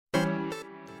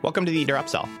Welcome to the Eater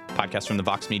Upsell, podcast from the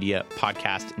Vox Media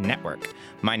Podcast Network.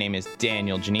 My name is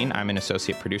Daniel Janine. I'm an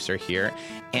associate producer here.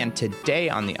 And today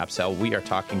on the Upsell, we are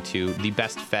talking to the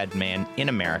best fed man in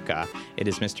America. It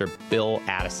is Mr. Bill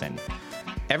Addison.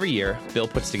 Every year, Bill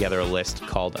puts together a list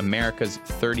called America's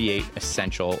 38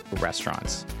 Essential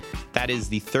Restaurants. That is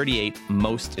the 38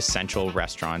 most essential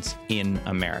restaurants in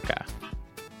America.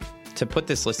 To put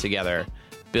this list together,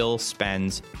 Bill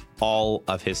spends all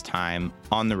of his time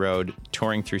on the road,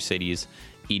 touring through cities,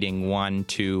 eating 1,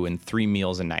 2, and 3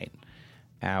 meals a night.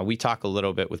 We talk a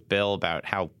little bit with Bill about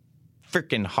how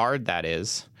freaking hard that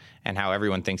is and how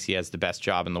everyone thinks he has the best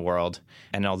job in the world.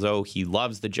 And although he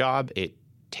loves the job, it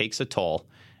takes a toll.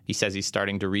 He says he's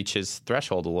starting to reach his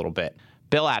threshold a little bit.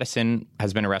 Bill Addison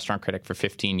has been a restaurant critic for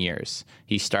 15 years.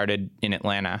 He started in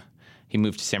Atlanta. He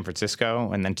moved to San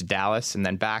Francisco and then to Dallas and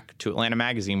then back to Atlanta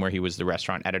Magazine, where he was the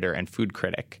restaurant editor and food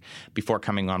critic before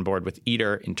coming on board with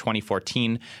Eater in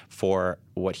 2014 for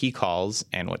what he calls,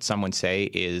 and what some would say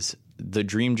is, the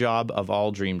dream job of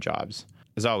all dream jobs.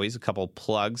 As always, a couple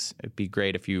plugs. It'd be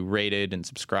great if you rated and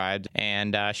subscribed,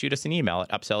 and shoot us an email at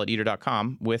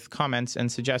upsell@eater.com with comments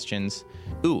and suggestions.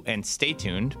 Ooh, and stay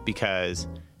tuned, because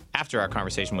after our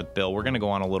conversation with Bill, we're going to go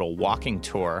on a little walking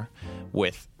tour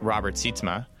with Robert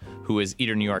Sietsma, who is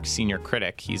Eater New York's senior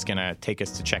critic. He's going to take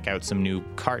us to check out some new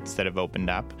carts that have opened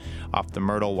up off the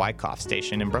Myrtle Wyckoff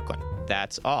station in Brooklyn.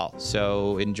 That's all.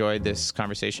 So enjoy this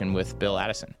conversation with Bill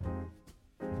Addison.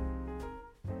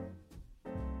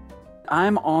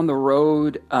 I'm on the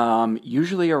road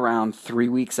usually around 3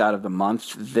 weeks out of the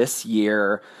month. This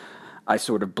year, I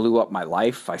sort of blew up my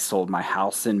life. I sold my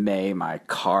house in May. My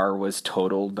car was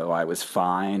totaled, though I was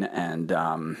fine. And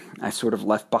I sort of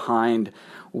left behind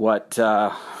what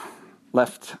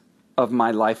left of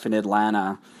my life in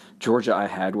Atlanta, Georgia I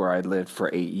had, where I'd lived for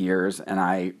 8 years. And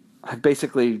I've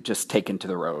basically just taken to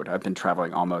the road. I've been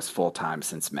traveling almost full time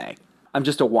since May. I'm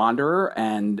just a wanderer,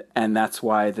 and that's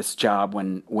why this job,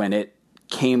 when it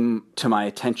came to my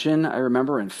attention, I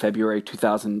remember in February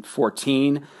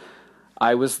 2014,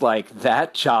 I was like,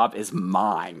 that job is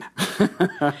mine.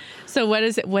 So what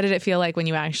did it feel like when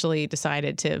you actually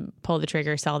decided to pull the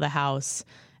trigger, sell the house,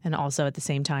 and also at the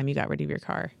same time you got rid of your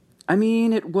car? I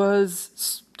mean, it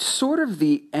was sort of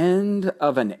the end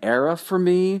of an era for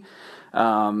me.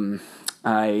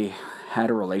 I had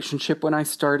a relationship when I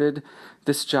started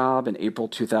this job in April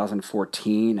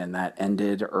 2014, and that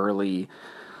ended early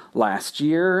last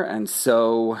year. And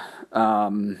so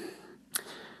I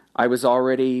was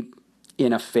already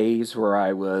in a phase where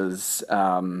I was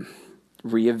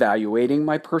reevaluating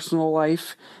my personal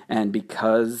life. And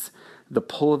because the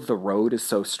pull of the road is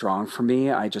so strong for me,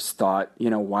 I just thought,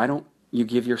 why don't you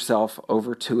give yourself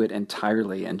over to it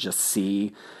entirely and just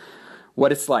see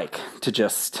what it's like to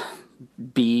just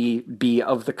be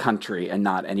of the country and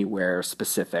not anywhere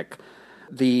specific.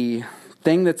 The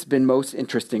thing that's been most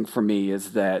interesting for me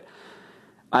is that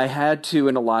I had to,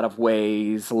 in a lot of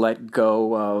ways, let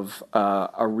go of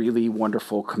a really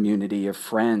wonderful community of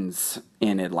friends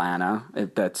in Atlanta.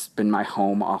 That's been my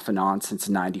home off and on since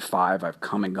 '95. I've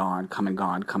come and gone,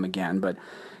 come again. But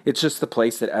it's just the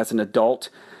place that, as an adult,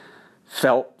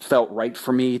 felt right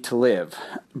for me to live.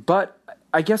 But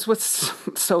I guess what's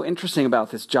so interesting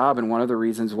about this job, and one of the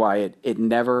reasons why it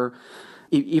never,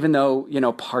 even though,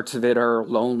 parts of it are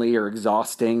lonely or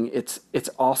exhausting, it's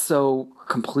also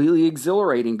completely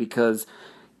exhilarating, because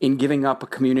in giving up a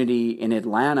community in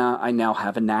Atlanta, I now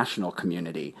have a national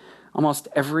community. Almost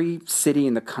every city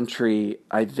in the country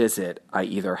I visit, I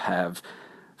either have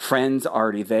friends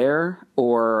already there,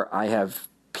 or I have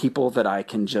people that I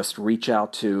can just reach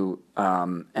out to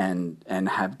and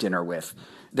have dinner with.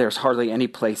 There's hardly any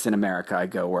place in America I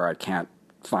go where I can't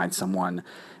find someone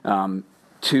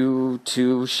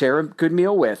to share a good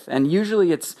meal with. And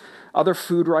usually it's other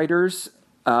food writers,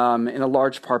 in a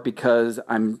large part because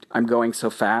I'm going so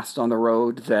fast on the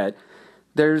road that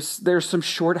there's some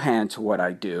shorthand to what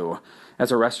I do.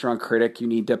 As a restaurant critic, you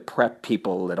need to prep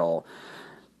people a little.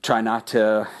 Try not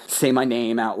to say my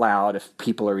name out loud if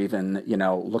people are even,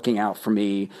 looking out for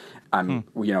me.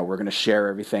 We're going to share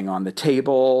everything on the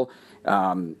table.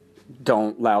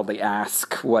 Don't loudly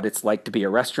ask what it's like to be a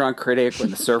restaurant critic when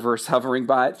the server's hovering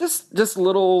by. Just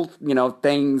little,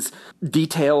 things,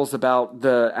 details about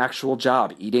the actual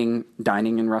job.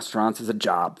 Dining in restaurants is a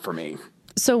job for me.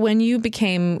 So when you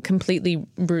became completely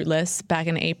rootless back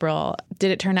in April,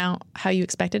 did it turn out how you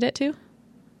expected it to?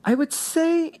 I would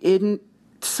say in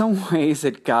some ways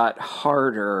it got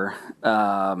harder.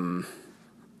 I'm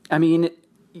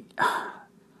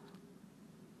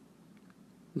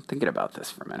thinking about this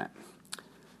for a minute.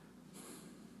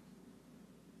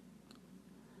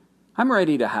 I'm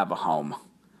ready to have a home.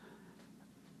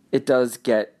 it does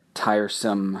get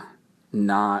tiresome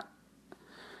not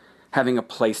having a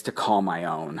place to call my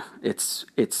own. It's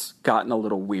gotten a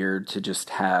little weird to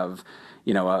just have,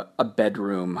 a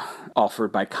bedroom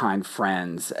offered by kind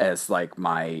friends as like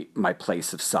my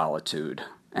place of solitude.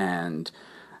 And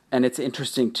it's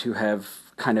interesting to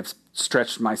have kind of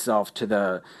stretched myself to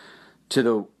the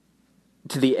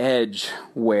edge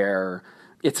where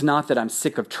it's not that I'm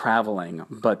sick of traveling,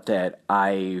 but that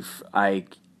I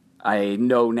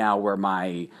know now where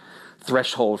my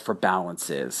threshold for balance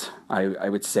is. I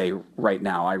would say right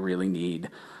now I really need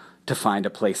to find a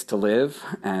place to live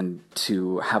and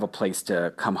to have a place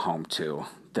to come home to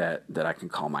that I can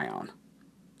call my own.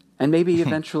 And maybe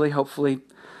eventually, hopefully,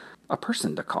 a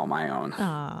person to call my own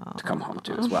to come home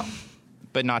to as well.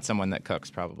 But not someone that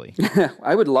cooks, probably.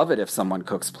 I would love it if someone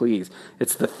cooks, please.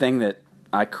 It's the thing that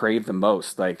I crave the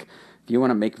most. Like, if you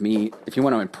want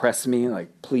to impress me,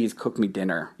 like, please cook me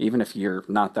dinner. Even if you're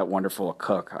not that wonderful a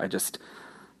cook, I just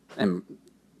am,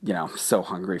 so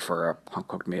hungry for a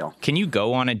home-cooked meal. Can you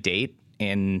go on a date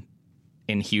in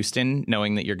Houston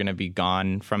knowing that you're going to be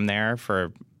gone from there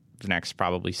for the next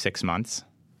probably 6 months?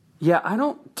 Yeah, I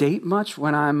don't date much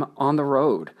when I'm on the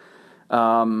road.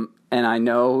 And I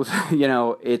know,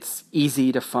 it's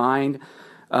easy to find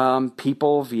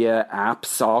people via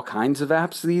apps, all kinds of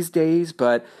apps these days.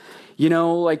 But,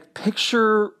 like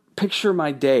picture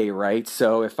my day, right?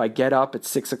 So if I get up at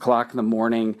 6 o'clock in the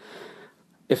morning,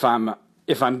 if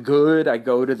I'm good, I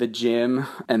go to the gym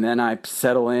and then I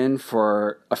settle in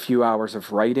for a few hours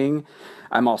of writing.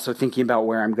 I'm also thinking about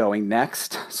where I'm going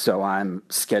next. So I'm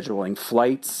scheduling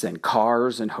flights and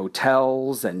cars and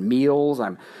hotels and meals.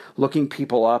 I'm looking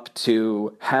people up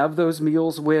to have those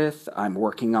meals with. I'm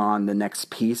working on the next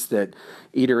piece that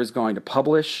Eater is going to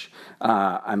publish.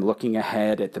 I'm looking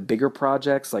ahead at the bigger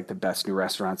projects like the Best New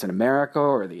Restaurants in America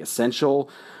or the Essential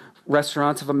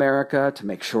Restaurants of America to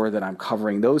make sure that I'm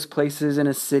covering those places in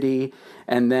a city.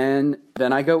 And then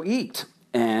I go eat.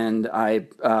 And I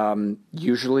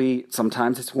usually,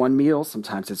 sometimes it's one meal,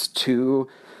 sometimes it's two,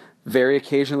 very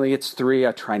occasionally it's three.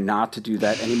 I try not to do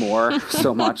that anymore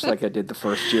so much like I did the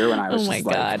first year when I was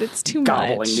it's too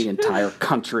gobbling much. The entire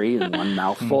country in one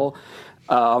mouthful.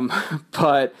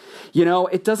 But,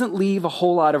 it doesn't leave a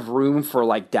whole lot of room for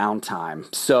like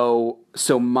downtime. So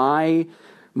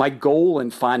my goal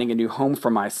in finding a new home for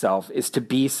myself is to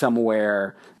be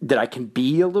somewhere that I can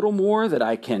be a little more, that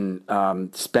I can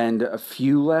spend a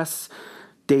few less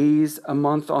days a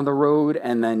month on the road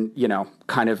and then,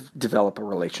 kind of develop a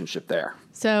relationship there.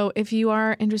 So if you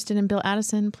are interested in Bill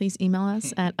Addison, please email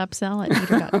us at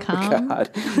upsell@eater.com. Oh,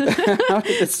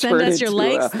 God. Send us your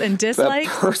likes and dislikes.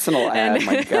 A personal ad,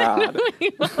 my God.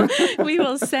 we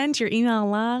will send your email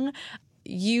along.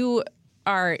 You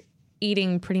are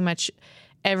eating pretty much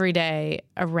every day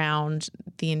around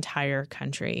the entire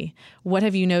country. What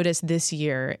have you noticed this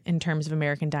year in terms of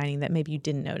American dining that maybe you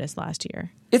didn't notice last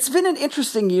year? It's been an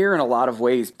interesting year in a lot of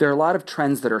ways. There are a lot of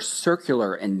trends that are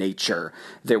circular in nature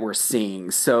that we're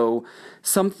seeing. So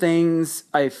some things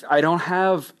I don't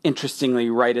have,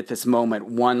 interestingly, right at this moment,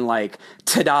 one like,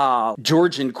 ta-da,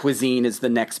 Georgian cuisine is the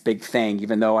next big thing,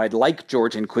 even though I'd like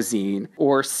Georgian cuisine,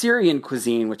 or Syrian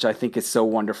cuisine, which I think is so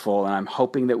wonderful. And I'm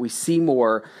hoping that we see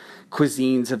more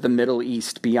cuisines of the Middle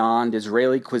East beyond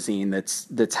Israeli cuisine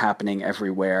that's happening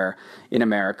everywhere in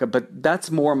America. But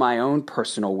that's more my own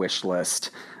personal wish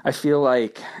list. I feel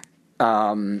like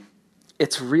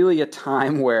it's really a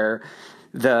time where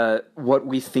what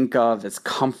we think of as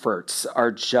comforts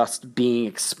are just being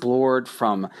explored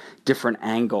from different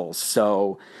angles.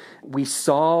 So we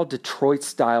saw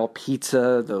Detroit-style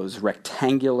pizza, those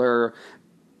rectangular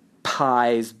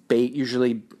pies,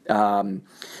 usually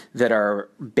that are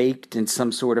baked in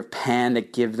some sort of pan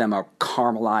that give them a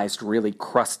caramelized, really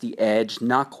crusty edge,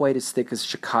 not quite as thick as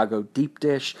Chicago deep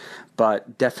dish,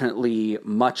 but definitely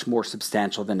much more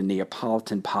substantial than a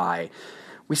Neapolitan pie.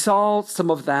 We saw some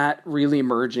of that really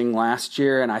emerging last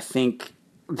year, and I think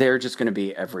they're just going to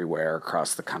be everywhere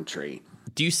across the country.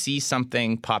 Do you see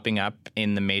something popping up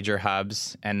in the major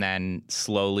hubs and then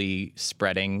slowly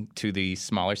spreading to the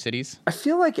smaller cities? I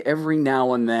feel like every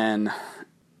now and then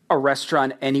a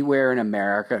restaurant anywhere in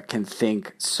America can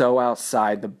think so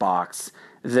outside the box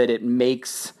that it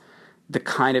makes the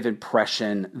kind of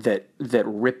impression that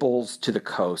ripples to the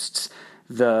coasts.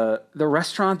 The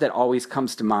restaurant that always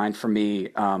comes to mind for me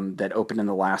that opened in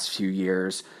the last few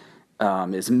years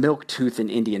is Milktooth in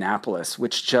Indianapolis,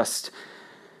 which just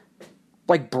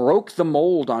broke the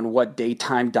mold on what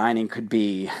daytime dining could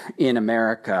be in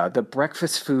America. The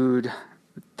breakfast food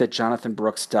that Jonathan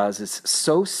Brooks does is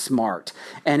so smart,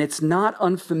 and it's not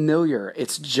unfamiliar.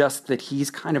 It's just that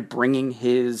he's kind of bringing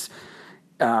his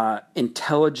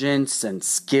intelligence and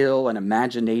skill and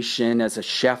imagination as a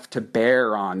chef to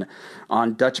bear on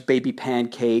Dutch baby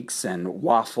pancakes and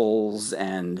waffles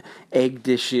and egg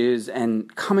dishes,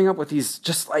 and coming up with these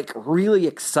just like really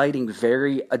exciting,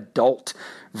 very adult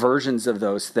versions of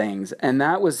those things. And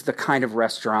that was the kind of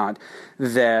restaurant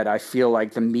that I feel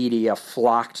like the media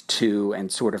flocked to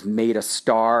and sort of made a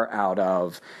star out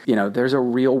of. You know, there's a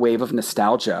real wave of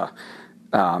nostalgia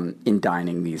in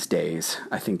dining these days.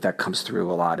 I think that comes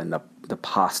through a lot in the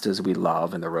pastas we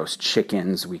love and the roast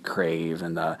chickens we crave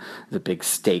and the big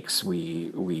steaks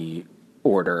we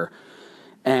order.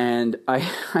 And I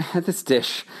had this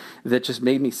dish that just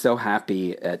made me so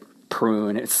happy at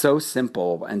Prune. It's so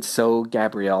simple and so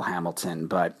Gabrielle Hamilton,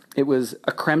 but it was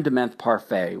a creme de menthe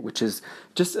parfait, which is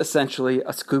just essentially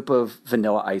a scoop of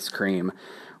vanilla ice cream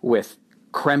with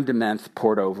creme de menthe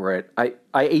poured over it. I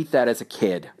ate that as a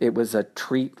kid. It was a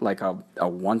treat, like a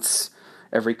once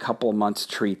every couple of months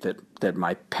treat that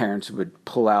my parents would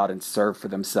pull out and serve for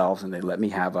themselves, and they let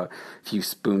me have a few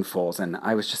spoonfuls. And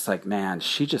I was just like, man,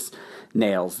 she just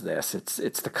nails this.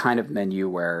 It's the kind of menu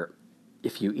where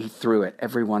if you eat through it,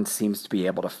 everyone seems to be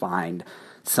able to find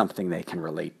something they can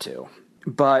relate to.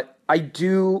 But I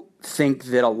do think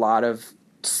that a lot of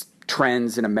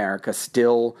trends in America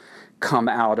still come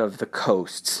out of the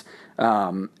coasts.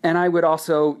 And I would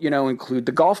also, include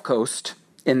the Gulf Coast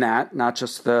in that, not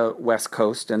just the West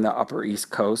Coast and the Upper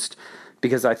East Coast,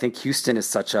 because I think Houston is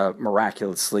such a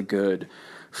miraculously good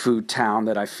food town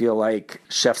that I feel like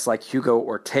chefs like Hugo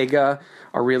Ortega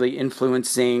are really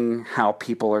influencing how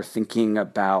people are thinking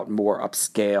about more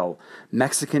upscale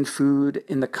Mexican food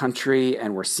in the country,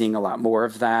 and we're seeing a lot more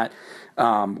of that.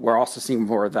 We're also seeing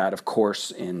more of that, of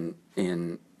course,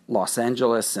 in Los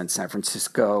Angeles and San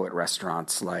Francisco at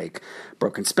restaurants like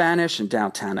Broken Spanish in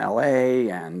downtown LA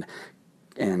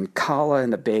and Kala in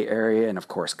the Bay Area, and of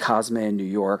course Cosme in New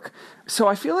York. So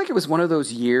I feel like it was one of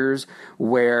those years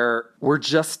where we're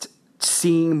just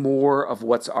seeing more of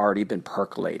what's already been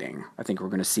percolating. I think we're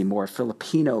going to see more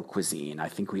Filipino cuisine. I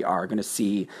think we are going to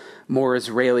see more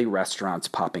Israeli restaurants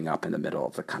popping up in the middle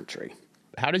of the country.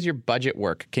 How does your budget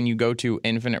work? Can you go to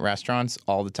infinite restaurants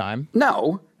all the time?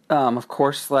 No. Of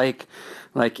course, like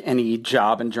any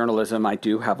job in journalism, I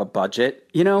do have a budget.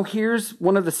 Here's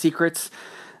one of the secrets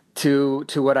to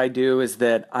what I do is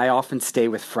that I often stay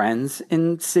with friends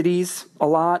in cities a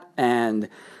lot, and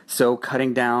so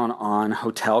cutting down on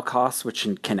hotel costs, which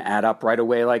can add up right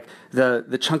away. Like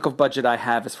the chunk of budget I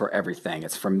have is for everything.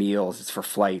 It's for meals, it's for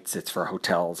flights, it's for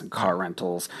hotels and car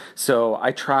rentals. So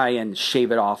I try and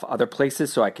shave it off other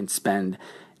places so I can spend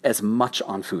as much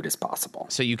on food as possible.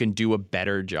 So you can do a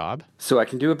better job? So I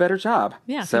can do a better job.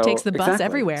 Yeah, so he takes the bus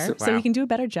everywhere, so he can do a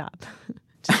better job.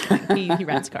 He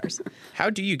rents cars. How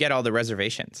do you get all the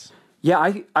reservations?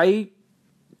 Yeah, I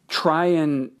try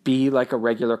and be like a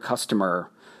regular customer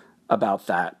about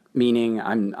that, meaning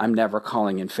I'm never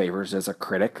calling in favors as a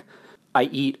critic. I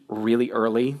eat really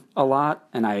early a lot,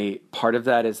 and part of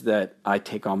that is that I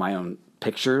take all my own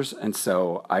pictures, and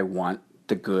so I want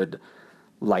the good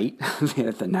light,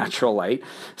 the natural light.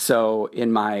 So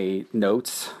in my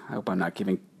notes, I hope I'm not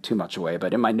giving too much away,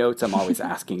 but in my notes, I'm always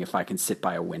asking if I can sit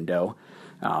by a window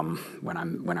when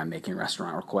I'm making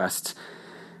restaurant requests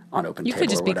on OpenTable. You could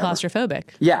just be claustrophobic.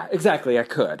 Yeah, exactly. I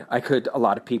could. A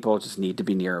lot of people just need to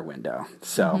be near a window.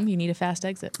 So you need a fast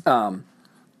exit.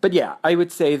 But yeah, I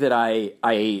would say that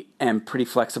I am pretty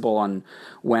flexible on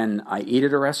when I eat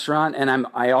at a restaurant, and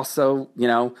I also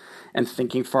am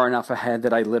thinking far enough ahead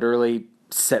that I literally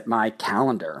set my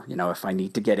calendar. If I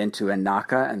need to get into a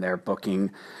Naka and they're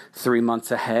booking 3 months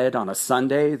ahead on a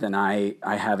Sunday, then I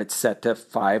have it set to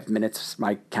 5 minutes,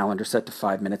 my calendar set to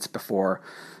 5 minutes before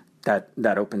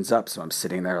that opens up. So I'm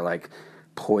sitting there like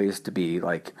poised to be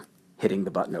like hitting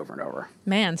the button over and over.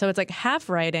 Man, so it's like half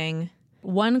writing,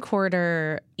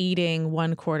 1/4 eating,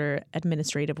 1/4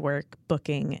 administrative work,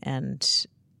 booking, and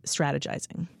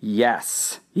strategizing.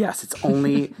 Yes. It's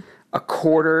only a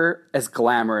quarter as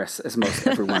glamorous as most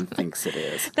everyone thinks it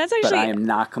is. That's actually, but I am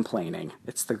not complaining.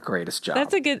 It's the greatest job.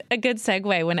 That's a good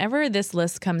segue. Whenever this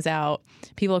list comes out,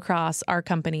 people across our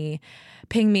company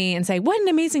ping me and say, what an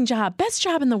amazing job. Best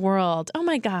job in the world. Oh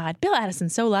my God, Bill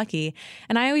Addison's so lucky.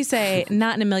 And I always say,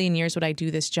 not in a million years would I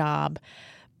do this job,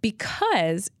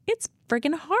 because it's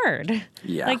friggin' hard.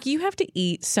 Yeah. Like, you have to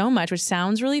eat so much, which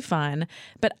sounds really fun,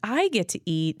 but I get to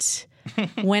eat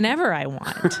whenever I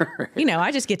want.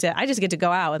 I just get to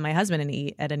go out with my husband and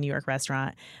eat at a New York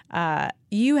restaurant.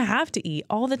 You have to eat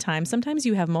all the time. Sometimes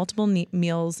you have multiple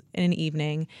meals in an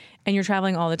evening, and you're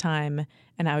traveling all the time.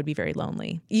 and I would be very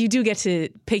lonely. You do get to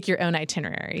pick your own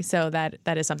itinerary. So that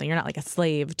is something. You're not like a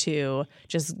slave to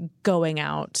just going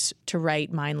out to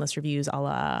write mindless reviews a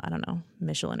la, I don't know,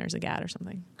 Michelin or Zagat or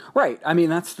something. Right. I mean,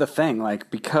 that's the thing. Like,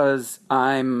 because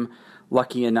I'm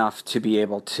lucky enough to be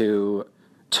able to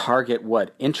target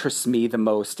what interests me the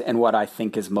most and what I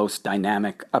think is most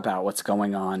dynamic about what's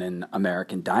going on in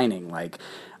American dining. Like,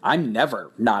 I'm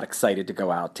never not excited to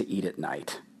go out to eat at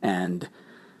night. And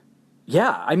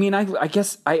yeah, I mean, I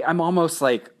guess I'm almost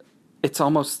like, it's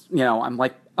almost, I'm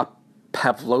like a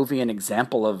Pavlovian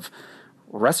example of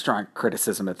restaurant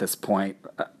criticism at this point,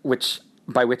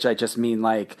 by which I just mean,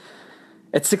 like,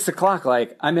 at 6 o'clock,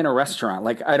 like, I'm in a restaurant.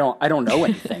 Like, I don't know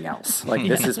anything else. Like,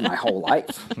 this is my whole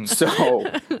life. So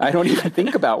I don't even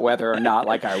think about whether or not,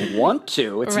 like, I want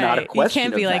to. It's not a question. You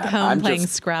can't be of like that. home playing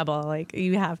Scrabble. Like,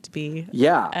 you have to be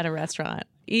at a restaurant.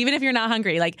 Even if you're not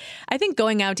hungry. Like, I think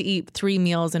going out to eat 3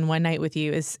 meals in one night with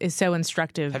you is so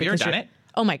instructive. Have you ever done it?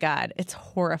 Oh my God, it's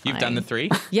horrifying. You've done the 3?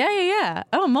 Yeah.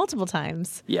 Oh, multiple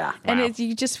times. Yeah. And Wow.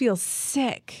 you just feel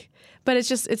sick. But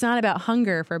it's not about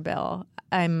hunger for Bill.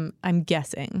 I'm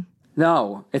guessing.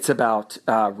 No, it's about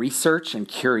research and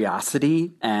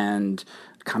curiosity and,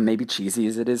 kind of maybe cheesy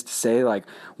as it is to say, like,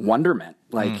 wonderment.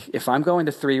 Like, if I'm going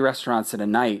to 3 restaurants in a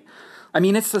night, I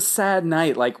mean, it's a sad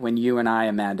night, like when you and I,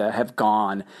 Amanda, have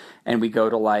gone and we go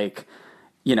to, like,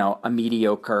 a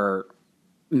mediocre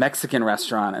Mexican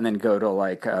restaurant and then go to,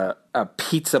 like, a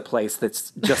pizza place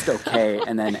that's just okay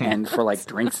and then end for, like,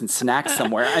 drinks and snacks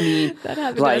somewhere. I mean, That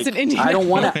happened like, to us in India. I don't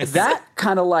want to, that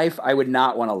kind of life I would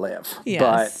not want to live.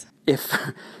 Yes. But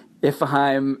if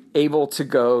I'm able to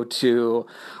go to,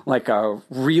 like, a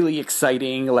really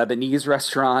exciting Lebanese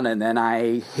restaurant and then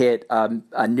I hit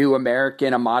a new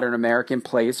American, a modern American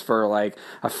place for, like,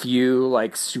 a few,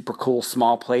 like, super cool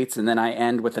small plates, and then I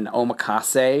end with an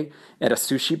omakase at a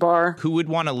sushi bar. Who would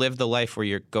want to live the life where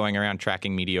you're going around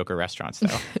tracking mediocre restaurants,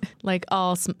 though? Like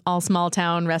all small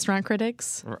town restaurant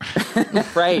critics.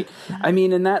 Right. I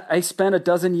mean, and that I spent a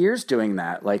dozen years doing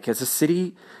that. Like, as a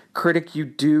city critic, you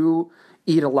do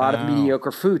eat a lot of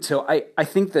mediocre food. So I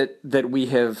think that we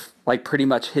have, like, pretty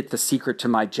much hit the secret to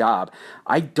my job.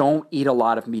 I don't eat a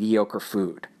lot of mediocre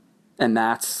food. And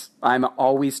I'm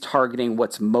always targeting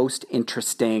what's most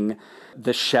interesting,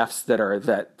 the chefs that are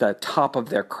the top of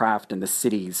their craft in the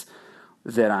cities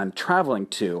that I'm traveling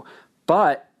to.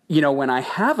 But when I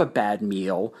have a bad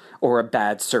meal or a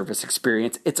bad service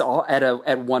experience, it's all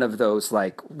at one of those,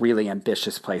 like, really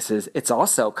ambitious places. It's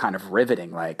also kind of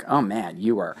riveting. Like, oh man,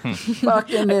 you are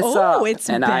fucking this up. Oh, it's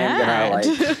and bad. I am gonna, like,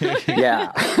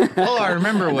 yeah. Oh, I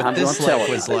remember what this life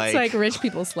was like. It's like rich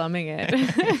people slumming it.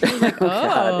 Like,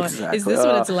 God, exactly. Is this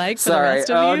what it's like for Sorry. the rest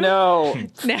of you? No.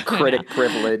 No. Critic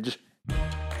privilege.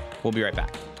 We'll be right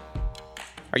back.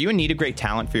 Are you in need of great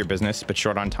talent for your business but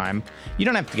short on time? You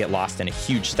don't have to get lost in a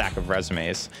huge stack of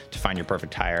resumes to find your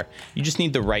perfect hire. You just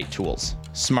need the right tools,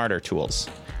 smarter tools.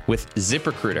 With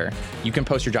ZipRecruiter, you can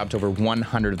post your job to over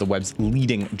 100 of the web's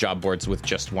leading job boards with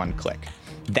just one click.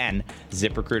 Then,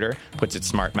 ZipRecruiter puts its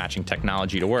smart matching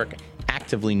technology to work,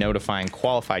 actively notifying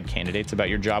qualified candidates about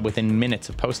your job within minutes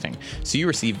of posting, so you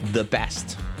receive the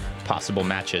best possible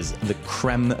matches, the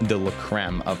creme de la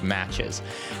creme of matches.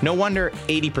 No wonder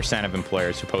 80% of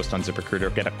employers who post on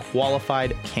ZipRecruiter get a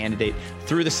qualified candidate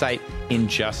through the site in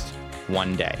just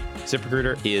one day.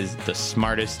 ZipRecruiter is the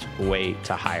smartest way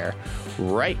to hire.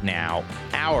 Right now,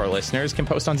 our listeners can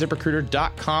post on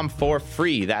ZipRecruiter.com for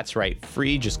free. That's right,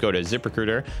 free. Just go to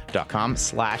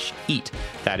ZipRecruiter.com/eat.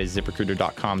 That is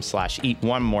ZipRecruiter.com/eat.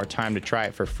 One more time to try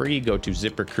it for free. Go to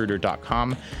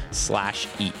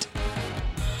ZipRecruiter.com/eat.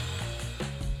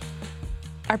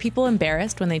 Are people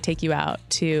embarrassed when they take you out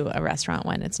to a restaurant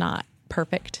when it's not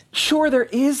perfect? Sure, there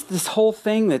is this whole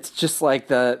thing that's just like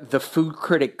the food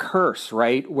critic curse,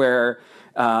 right? Where,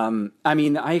 I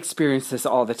mean, I experience this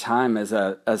all the time as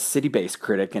a city-based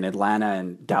critic in Atlanta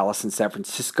and Dallas and San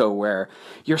Francisco, where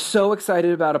you're so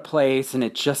excited about a place and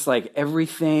it's just like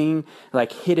everything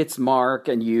like hit its mark,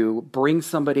 and you bring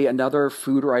another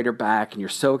food writer back, and you're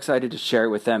so excited to share it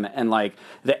with them, and like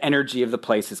the energy of the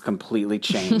place has completely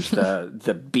changed.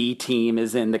 The B team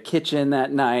is in the kitchen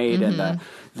that night, and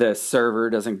the server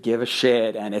doesn't give a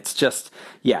shit, and it's just,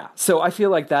 yeah. So I feel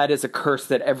like that is a curse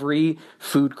that every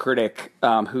food critic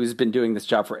who's been doing this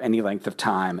job for any length of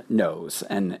time knows,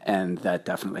 and that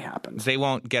definitely happens. They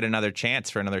won't get another chance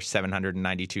for another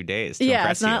 792 days to Yeah,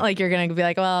 impress it's not you. like you're going to be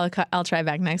like, well, I'll try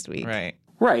back next week. Right.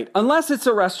 Right, unless it's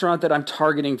a restaurant that I'm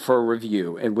targeting for a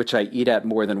review, in which I eat at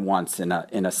more than once in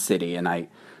a city, and I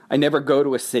I never go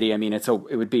to a city. I mean, it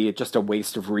would be just a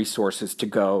waste of resources to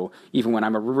go, even when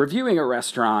I'm reviewing a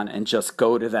restaurant, and just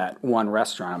go to that one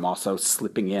restaurant. I'm also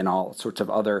slipping in all sorts of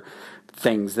other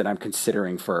things that I'm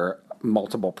considering for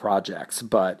multiple projects.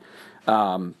 But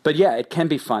yeah, it can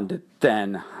be fun to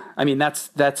then. I mean,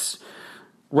 that's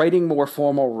writing more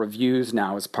formal reviews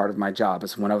now as part of my job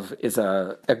is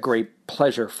a great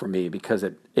pleasure for me, because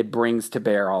it brings to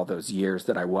bear all those years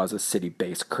that I was a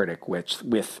city-based critic, which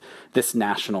with this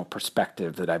national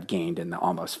perspective that I've gained in the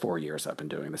almost 4 years I've been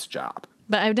doing this job.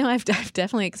 But I've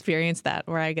definitely experienced that,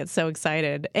 where I get so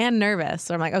excited and nervous.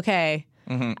 So I'm like, okay,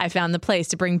 I found the place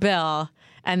to bring Bill.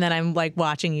 And then I'm like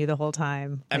watching you the whole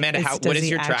time. Amanda, what is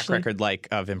your track record like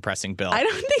of impressing Bill? I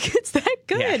don't think it's that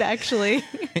good, actually.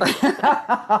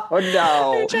 Oh,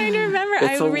 no. I'm trying to remember.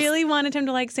 I really wanted him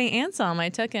to like St. Anselm. I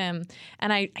took him,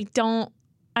 and I don't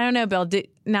know, Bill.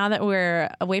 Now that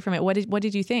we're away from it, what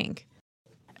did you think?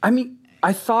 I mean,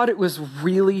 I thought it was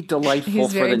really delightful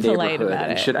for the neighborhood,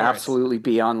 and should absolutely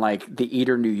be on like the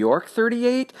Eater New York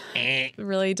 38.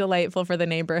 Really delightful for the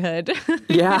neighborhood.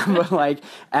 Yeah, but like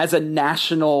as a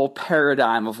national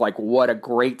paradigm of like what a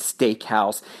great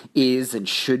steakhouse is and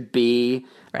should be,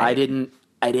 right.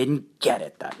 I didn't get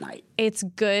it that night. It's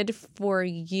good for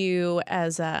you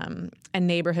as a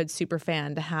neighborhood super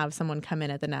fan to have someone come in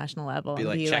at the national level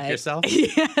and be check yourself.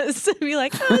 Yes, be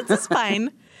like, oh, this is fine.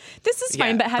 This is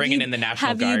fine. But have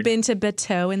you been to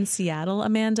Bateau in Seattle,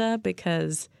 Amanda?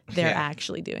 Because they're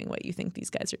actually doing what you think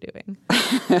these guys are doing.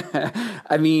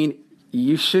 I mean,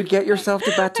 you should get yourself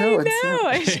to Bateau.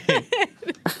 I should.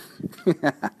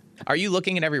 Are you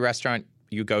looking at every restaurant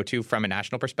you go to from a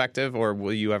national perspective, or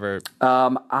will you ever?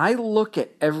 I look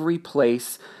at every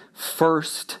place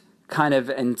first, kind of,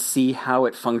 and see how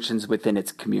it functions within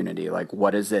its community. Like,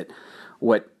 what is it?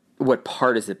 What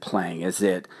part is it playing? Is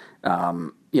it,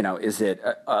 does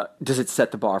it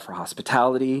set the bar for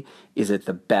hospitality? Is it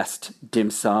the best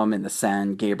dim sum in the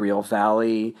San Gabriel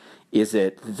Valley? Is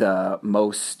it the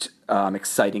most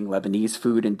exciting Lebanese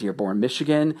food in Dearborn,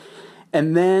 Michigan?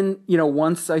 And then,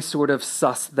 once I sort of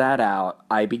suss that out,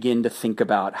 I begin to think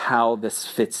about how this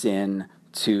fits in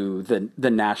to the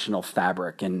national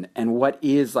fabric and what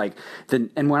is like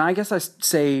and when I guess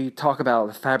I talk about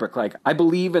the fabric, like I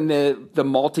believe in the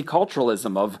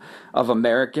multiculturalism of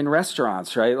American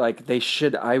restaurants, right? Like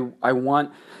I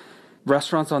want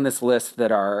restaurants on this list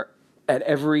that are at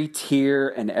every tier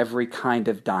and every kind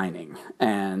of dining,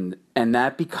 and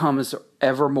that becomes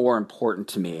ever more important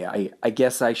to me. I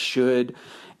guess I should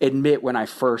admit, when I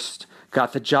first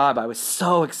got the job, I was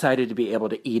so excited to be able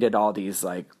to eat at all these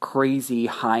like crazy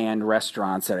high-end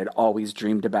restaurants that I'd always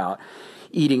dreamed about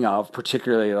eating of,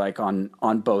 particularly like on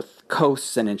both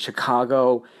coasts and in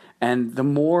Chicago. And the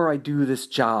more I do this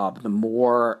job, the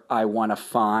more I want to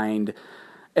find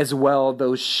as well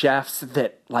those chefs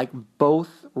that like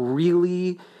both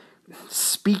really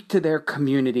speak to their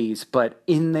communities, but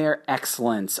in their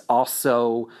excellence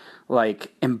also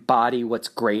like embody what's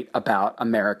great about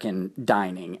American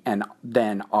dining, and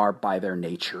then are by their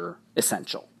nature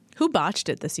essential. Who botched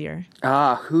it this year?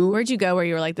 Where'd you go where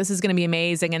you were like, this is going to be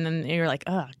amazing, and then you're like,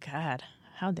 oh God,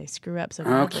 how'd they screw up so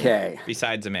badly? Okay.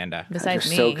 Besides Amanda. Besides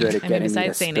me. So good at getting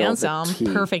besides St. Anselm,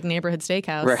 perfect neighborhood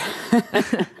steakhouse.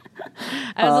 Right.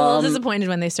 I was a little disappointed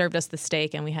when they served us the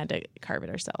steak and we had to carve it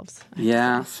ourselves.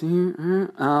 Yeah.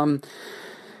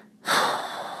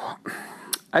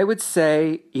 I would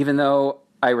say, even though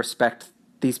I respect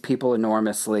these people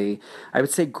enormously, I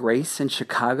would say Grace in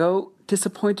Chicago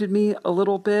disappointed me a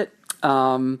little bit.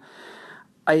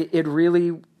 It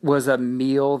really was a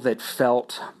meal that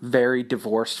felt very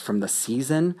divorced from the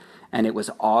season, and it was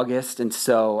August, and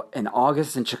so in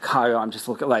August in Chicago, I'm just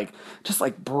looking like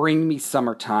bring me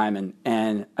summertime,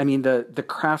 and I mean the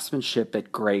craftsmanship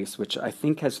at Grace, which I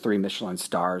think has 3 Michelin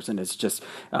stars, and it's just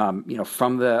from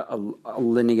the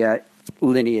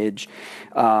lineage,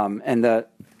 and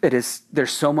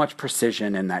there's so much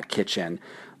precision in that kitchen.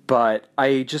 But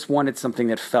I just wanted something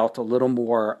that felt a little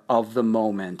more of the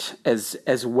moment,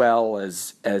 as well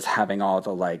as having all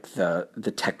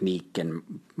the technique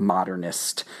and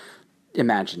modernist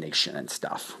imagination and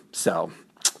stuff. So,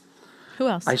 who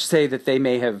else? I say that they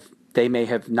may have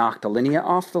knocked Alinea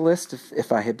off the list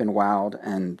if I had been wowed,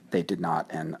 and they did not,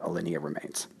 and Alinea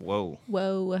remains. Whoa.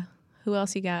 Who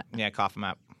else you got? Yeah, cough them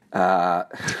up.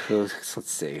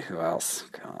 Let's see, who else?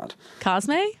 God.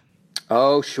 Cosme?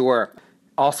 Oh, sure.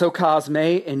 Also Cosme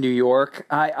in New York.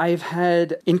 I've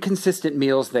had inconsistent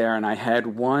meals there, and I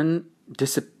had one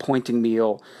disappointing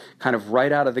meal kind of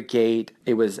right out of the gate.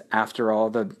 It was after all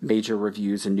the major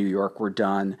reviews in New York were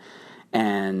done,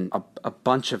 And a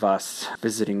bunch of us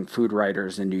visiting food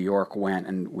writers in New York went,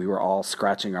 and we were all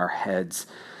scratching our heads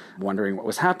wondering what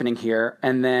was happening here.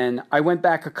 And then I went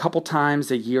back a couple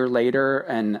times a year later,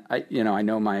 and I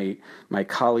know my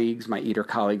colleagues, my eater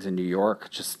colleagues in New York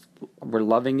just were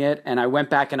loving it. And I went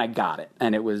back and I got it,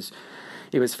 and it was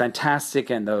fantastic.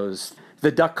 And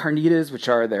the duck carnitas, which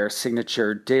are their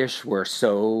signature dish, were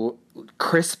so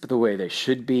crisp the way they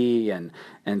should be, and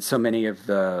so many of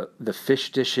the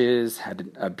fish dishes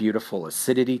had a beautiful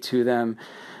acidity to them.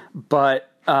 But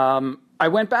I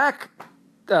went back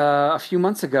a few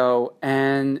months ago,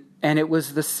 and it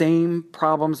was the same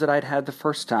problems that I'd had the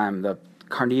first time. The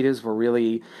carnitas were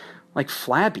really like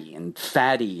flabby and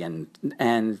fatty,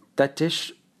 and that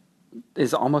dish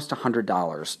is almost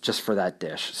 $100 just for that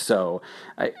dish. So,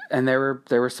 and there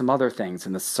were some other things,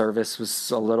 and the service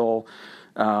was a little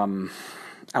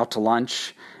out to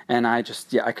lunch, and I just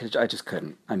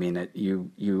couldn't. I mean,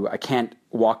 I can't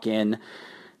walk in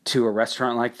to a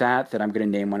restaurant like that I'm going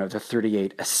to name one of the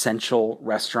 38 essential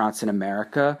restaurants in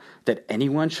America that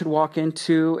anyone should walk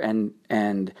into,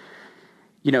 and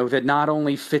that not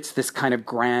only fits this kind of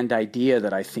grand idea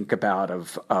that I think about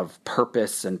of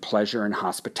purpose and pleasure and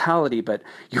hospitality, but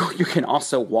you can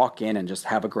also walk in and just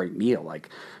have a great meal.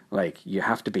 Like you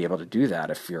have to be able to do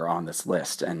that if you're on this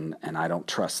list, and I don't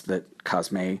trust that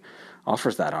Cosme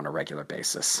offers that on a regular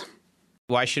basis.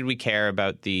 Why should we care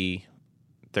about the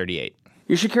 38?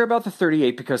 You should care about the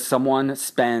 38 because someone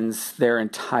spends their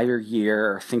entire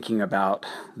year thinking about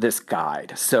this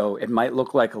guide. So it might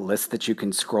look like a list that you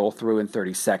can scroll through in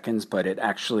 30 seconds, but it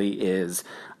actually is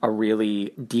a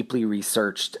really deeply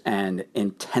researched and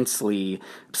intensely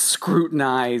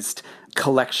scrutinized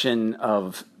collection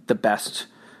of the best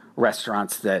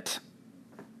restaurants that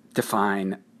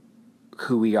define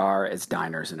who we are as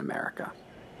diners in America.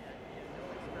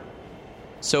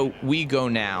 So we go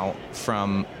now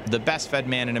from the best fed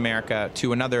man in America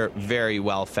to another very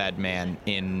well-fed man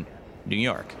in New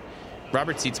York.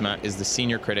 Robert Sietsma is the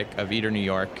senior critic of Eater New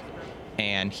York,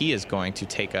 and he is going to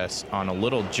take us on a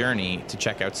little journey to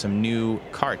check out some new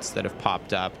carts that have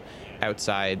popped up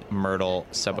outside Myrtle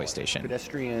subway station.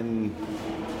 Pedestrian.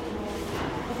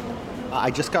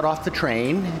 I just got off the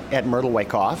train at Myrtle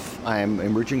Wyckoff. I'm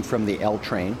emerging from the L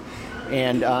train.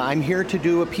 And I'm here to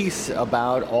do a piece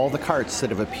about all the carts that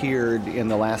have appeared in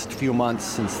the last few months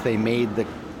since they made the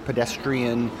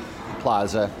pedestrian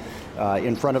plaza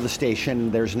in front of the station.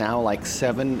 There's now like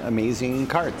 7 amazing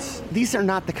carts. These are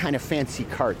not the kind of fancy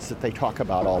carts that they talk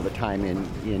about all the time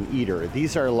in Eater.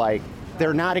 These are like,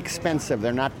 they're not expensive,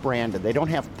 they're not branded, they don't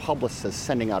have publicists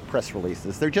sending out press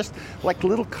releases. They're just like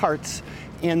little carts,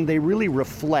 and they really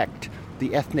reflect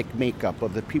the ethnic makeup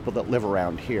of the people that live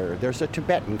around here. There's a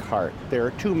Tibetan cart, there are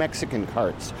 2 Mexican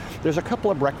carts, there's a couple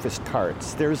of breakfast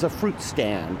carts, there's a fruit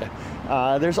stand,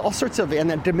 there's all sorts of,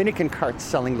 and a Dominican cart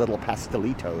selling little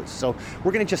pastelitos. So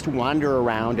we're gonna just wander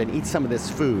around and eat some of this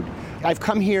food. I've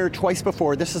come here twice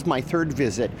before. This is my 3rd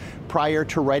visit prior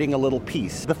to writing a little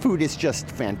piece. The food is just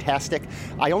fantastic.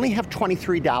 I only have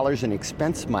 $23 in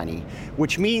expense money,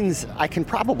 which means I can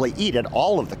probably eat at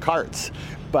all of the carts.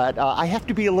 But I have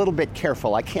to be a little bit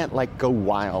careful. I can't go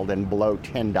wild and blow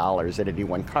 $10 at any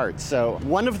one cart. So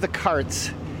one of the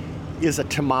carts is a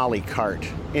tamale cart,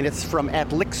 and it's from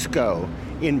Atlixco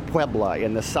in Puebla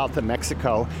in the south of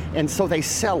Mexico. And so they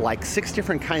sell 6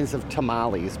 different kinds of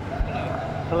tamales.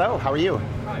 Hello, how are you?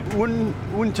 Hi.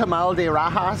 Un tamal de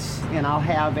rajas, and I'll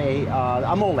have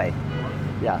a mole.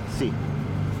 Yeah, see.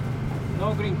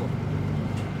 No gringo.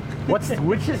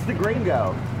 Which is the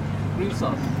gringo? Green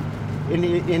sauce. And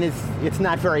it's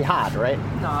not very hot, right?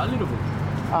 No, a little bit.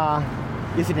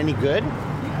 Is it any good?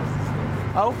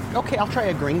 Yes. Oh, okay, I'll try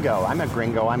a gringo. I'm a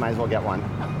gringo, I might as well get one.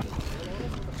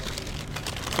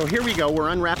 So here we go, we're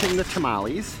unwrapping the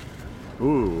tamales.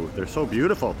 Ooh, they're so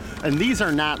beautiful. And these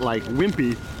are not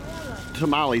wimpy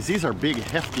tamales. These are big,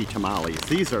 hefty tamales.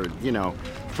 These are,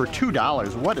 for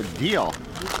 $2, what a deal.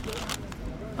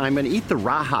 I'm gonna eat the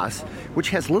rajas,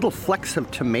 which has little flecks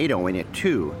of tomato in it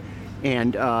too.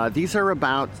 And these are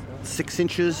about 6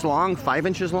 inches long, 5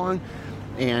 inches long,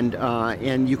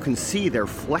 and you can see they're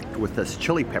flecked with this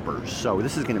chili peppers. So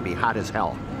this is going to be hot as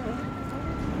hell.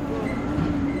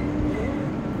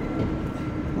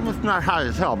 Well, it's not hot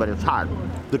as hell, but it's hot.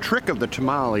 The trick of the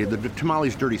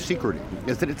tamale's dirty secret,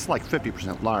 is that it's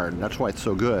 50% lard. That's why it's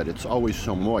so good. It's always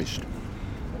so moist.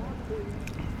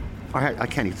 I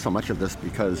can't eat so much of this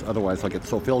because otherwise I'll get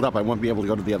so filled up I won't be able to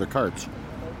go to the other carts.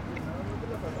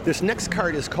 This next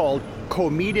cart is called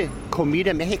Comida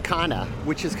Mexicana,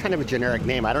 which is kind of a generic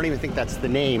name. I don't even think that's the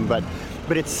name, but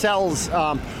it sells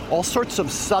all sorts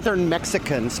of southern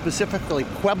Mexican, specifically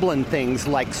Pueblan things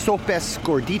like sopes,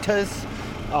 gorditas,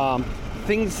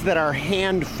 things that are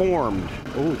hand-formed.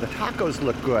 Oh, the tacos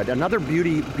look good. Another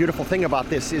beautiful thing about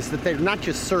this is that they're not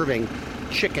just serving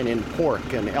chicken and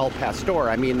pork and El Pastor.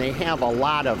 I mean, they have a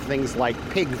lot of things like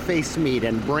pig face meat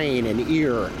and brain and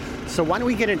ear. So why don't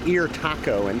we get an ear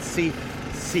taco and see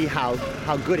how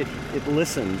good it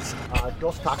listens.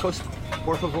 Dos tacos,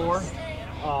 por favor.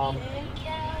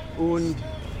 Un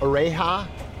oreja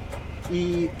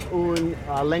y un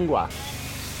lengua.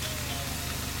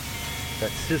 That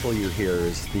sizzle you hear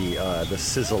is the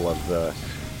sizzle of the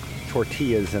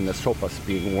tortillas and the sopas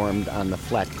being warmed on the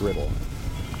flat griddle.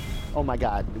 Oh my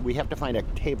God, we have to find a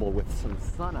table with some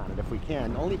sun on it if we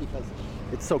can, only because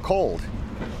it's so cold.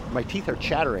 My teeth are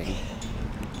chattering.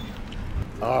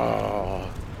 Oh,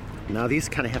 now these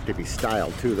kind of have to be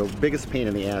styled too. The biggest pain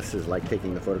in the ass is like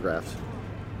taking the photographs.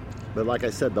 But like I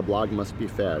said, the blog must be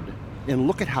fed. And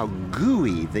look at how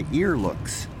gooey the ear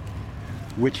looks,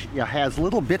 which has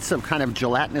little bits of kind of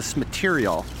gelatinous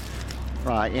material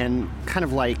and kind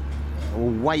of like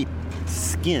white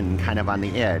skin kind of on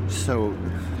the edge. So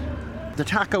the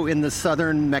taco in the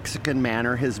southern Mexican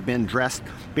manner has been dressed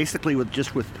basically with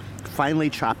finely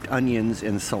chopped onions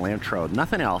and cilantro,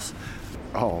 nothing else.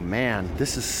 Oh man,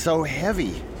 this is so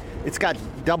heavy. It's got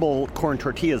double corn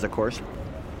tortillas, of course.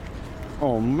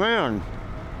 Oh man,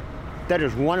 that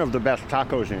is one of the best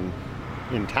tacos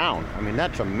in town. I mean,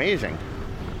 that's amazing.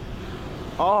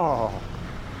 Oh.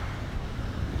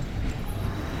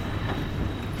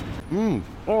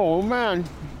 Oh man.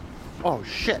 Oh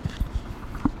shit.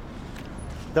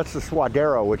 That's the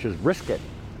suadero, which is brisket.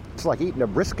 It's like eating a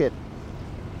brisket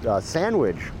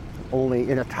sandwich, only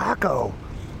in a taco.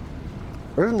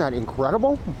 Isn't that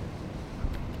incredible?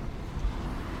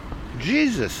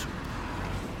 Jesus.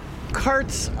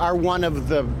 Carts are one of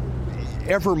the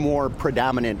ever more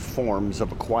predominant forms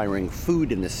of acquiring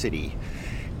food in the city.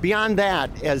 Beyond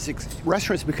that, as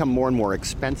restaurants become more and more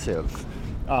expensive,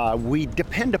 we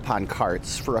depend upon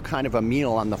carts for a kind of a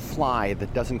meal on the fly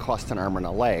that doesn't cost an arm and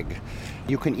a leg.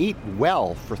 You can eat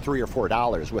well for $3 or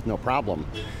 $4 with no problem.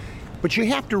 But you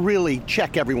have to really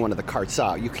check every one of the carts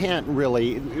out. You can't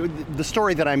really... The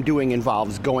story that I'm doing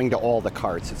involves going to all the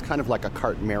carts. It's kind of like a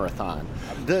cart marathon.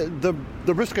 The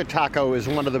brisket taco is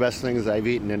one of the best things I've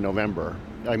eaten in November.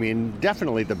 I mean,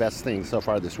 definitely the best thing so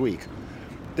far this week.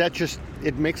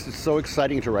 It makes it so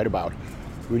exciting to write about.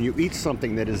 When you eat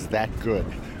something that is that good,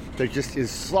 that just is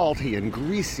salty and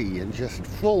greasy and just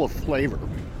full of flavor,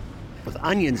 with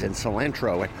onions and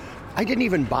cilantro. And I didn't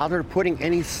even bother putting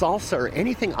any salsa or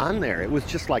anything on there. It was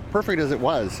just like perfect as it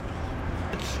was.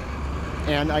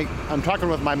 And I'm talking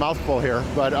with my mouth full here,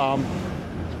 but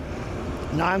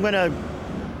now I'm gonna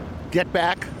get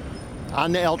back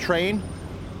on the L train,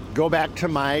 go back to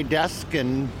my desk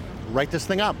and write this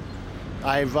thing up.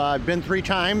 I've been 3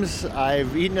 times.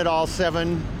 I've eaten at all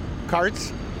 7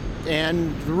 carts,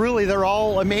 and really they're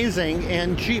all amazing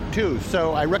and cheap too.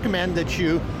 So I recommend that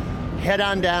you head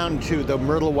on down to the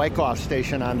Myrtle Wyckoff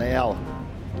station on the L.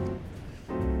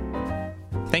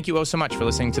 Thank you so much for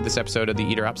listening to this episode of the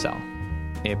Eater Upsell.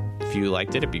 If you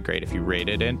liked it, it'd be great if you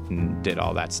rated it and did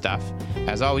all that stuff.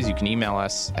 As always, you can email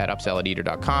us at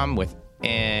upsell@eater.com with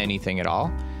anything at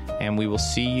all, and we will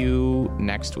see you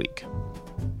next week.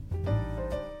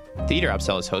 The Eater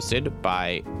Upsell is hosted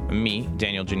by me,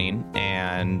 Daniel Janine,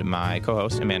 and my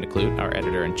co-host, Amanda Clute, our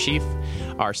editor-in-chief.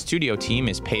 Our studio team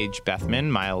is Paige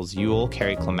Bethman, Miles Ewell,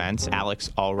 Carrie Clements, Alex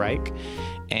Allreich,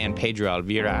 and Pedro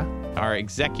Alvira. Our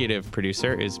executive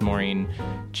producer is Maureen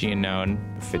Giannone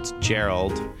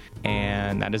Fitzgerald.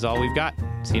 And that is all we've got.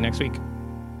 See you next week.